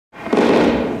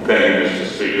Thank you, Mr.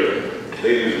 Speaker.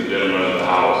 Ladies and gentlemen of the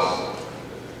House,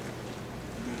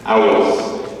 I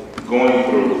was going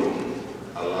through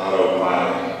a lot of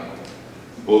my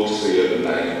books the other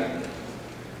night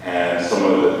and some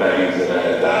of the things that I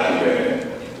had documented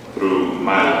through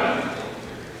my life.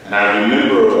 And I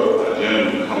remember a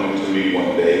gentleman coming to me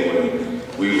one day when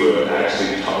we were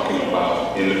actually talking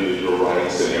about individual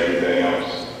rights and everything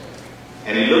else.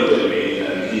 And he looked at me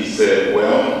and he said,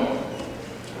 well,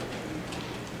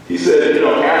 he said, you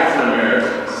know, African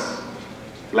Americans,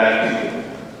 black people,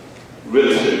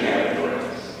 really shouldn't have any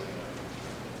rights.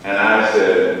 And I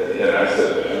said,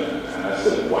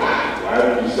 why? Why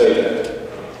would you say that?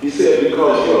 He said,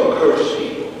 because you're a cursed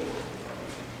people.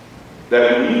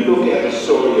 That when you look at the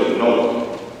story of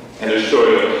Noah and the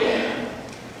story of Ham,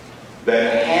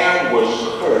 that Ham was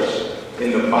cursed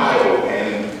in the Bible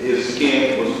and his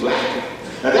skin was black.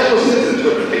 Now that was his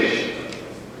interpretation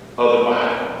of the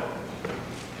Bible.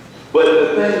 But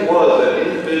the thing was that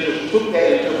individuals took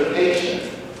that interpretation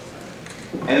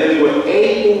and they were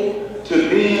able to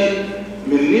then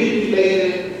manipulate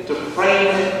it, to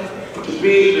frame it, to be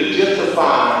able to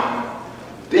justify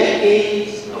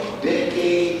decades of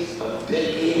decades of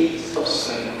decades of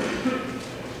slavery.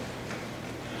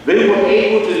 They were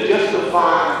able to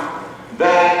justify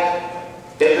that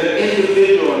if an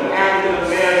individual, an African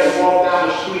American, walked down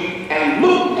the street and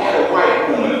looked at a white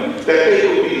woman, that they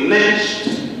could be lynched,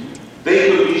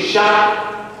 they could be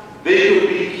shot, they could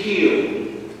be killed.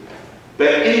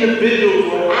 That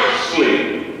individuals were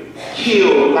actually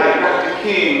killed, like Dr.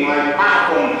 King, like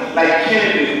Malcolm, like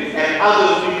Kennedy, and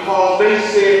others, because they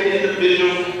said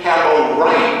individuals have a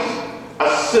right, a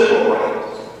civil right.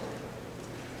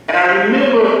 And I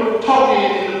remember talking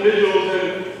to individuals and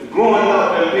growing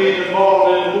up and being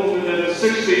involved in the movement in the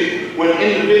 60s when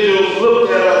individuals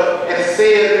looked at us and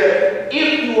said that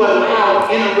if you allow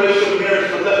interracial marriage,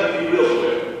 but let me be real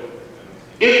clear,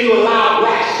 if you allow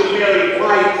blacks to marry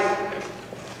whites,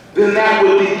 then that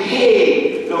would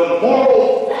decay the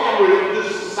moral fabric of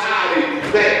this society,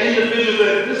 that individuals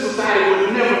in this society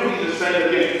would never be the same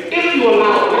again. If you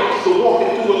allow blacks to walk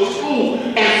into a school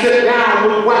and sit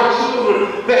down with white children,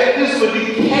 that this would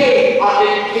decay our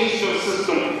educational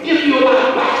system. If you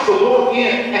allow blacks to walk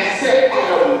in and sit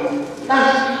at a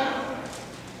lunch,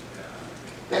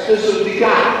 that this would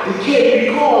decay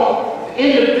because the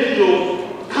individual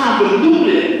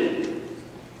convoluted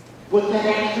what that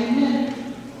actually meant.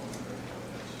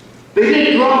 They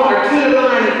didn't draw a clear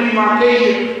line of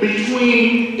demarcation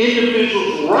between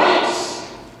individuals' rights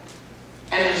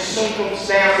and the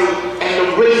circumstances and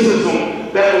the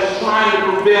racism that was trying to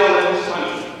prevail in this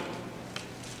country.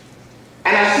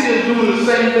 And I see us doing the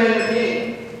same thing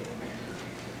again.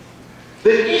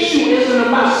 The issue isn't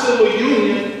about civil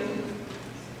union.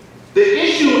 The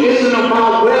issue isn't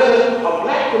about whether a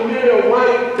black can marry a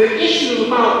white. The issue is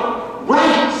about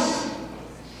rights.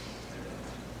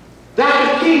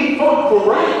 Dr. King fought for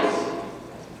rights.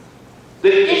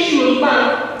 The issue is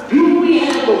about, do we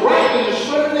have the right to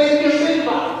discriminate against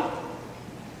anybody?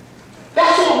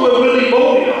 That's what we're really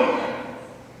voting on.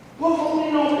 We're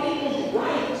voting on people's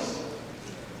rights.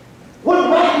 What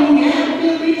right do we have to be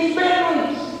in people's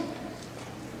bedrooms?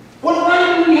 What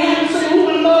right do we have to say who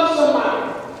can love somebody?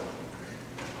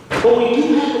 But we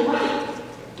do have the right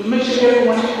to make sure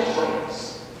everyone has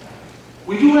rights.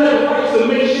 We do have the right to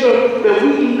make sure that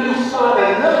we do not start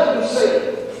another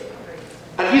crusade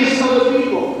against other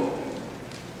people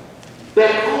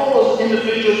that cause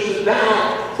individuals to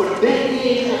die for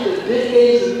decades after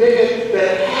decades and decades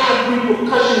that have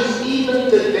repercussions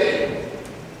even today.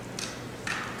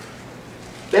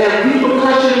 They have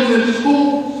repercussions in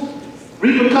schools,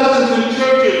 repercussions in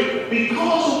churches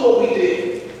because of what we did.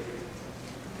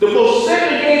 The most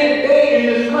segregated day in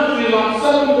this country is on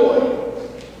Sunday morning.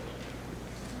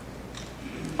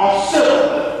 On several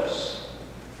levels,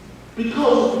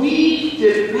 because we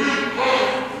did not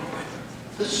have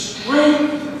the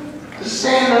strength to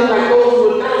stand up like those who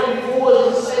were down before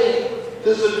us and say,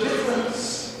 there's a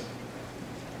difference.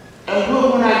 And we're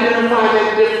going to identify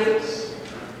that difference.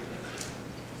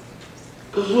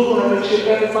 Because we're going to make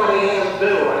sure everybody has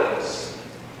their rights.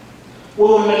 We're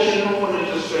going to make sure no one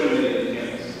is discriminated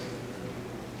against.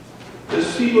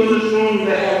 There's people in this room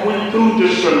that have went through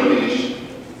discrimination,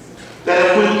 that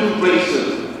have went through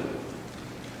racism.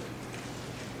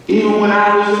 Even when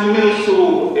I was in middle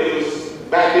school, it was,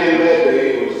 back in that day,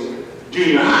 it was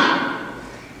junior high.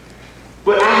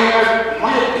 But I had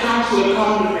my counselor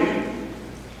come to me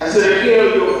and said,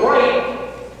 "Here, you're bright,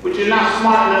 but you're not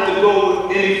smart enough to go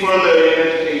any further in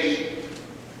education."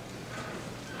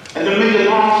 And to make a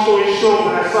long story short,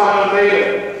 when I saw him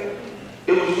later,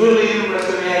 it was really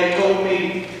interesting. And he told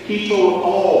me, He told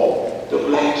all the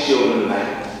black children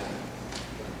that.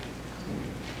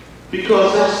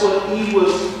 Because that's what he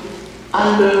was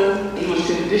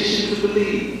conditioned to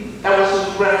believe. That was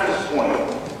his reference point.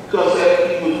 Because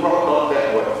he was brought up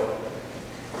that way.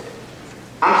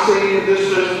 I'm saying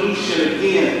this resolution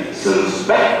again sends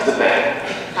back to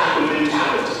that type of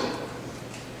mentality.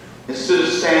 Instead of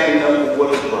standing up for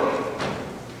what is right.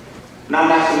 Now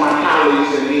I'm asking my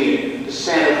colleagues in here to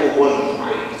stand up for what is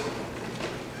right.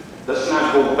 Let's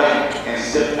not go back and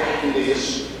step back into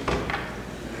history.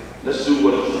 Let's do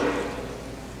what is right.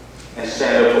 And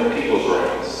stand up for people's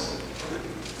rights.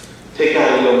 Take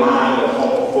out of your mind of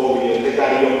homophobia. Take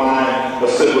out of your mind of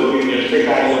civil unions. Take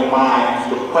out of your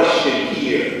mind the question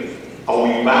here. Are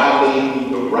we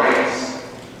violating the rights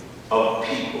of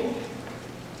people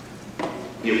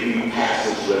if we pass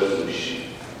this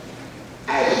resolution?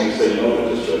 As you say no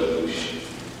to this resolution.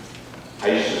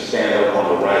 I used to stand up on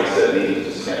the rights that needed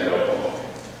to stand up on.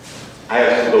 I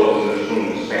asked those in this room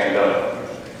to stand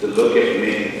up, to look at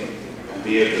me and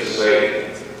be able to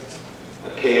say,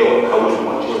 Akeo, I wouldn't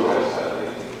want your rights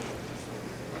violated.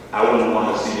 I wouldn't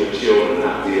want to see your children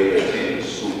not be able to attend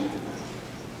school.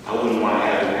 I wouldn't want to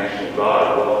have the National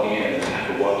Guard walk in and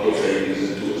have to walk your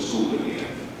babies into a school again.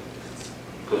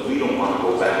 Because we don't want to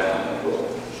go back on that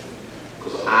road.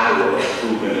 Because Iowa has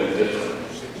proven it different.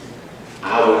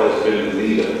 Iowa has been the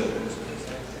leader.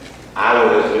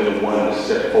 Iowa has been the one that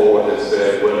stepped forward that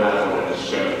said, we're not going to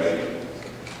discriminate.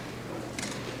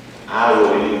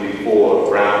 Iowa, even before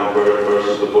Brown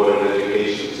versus the Board of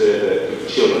Education, said that the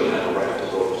children have a right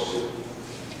to go to school.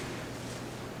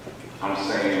 I'm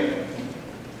saying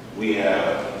we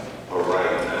have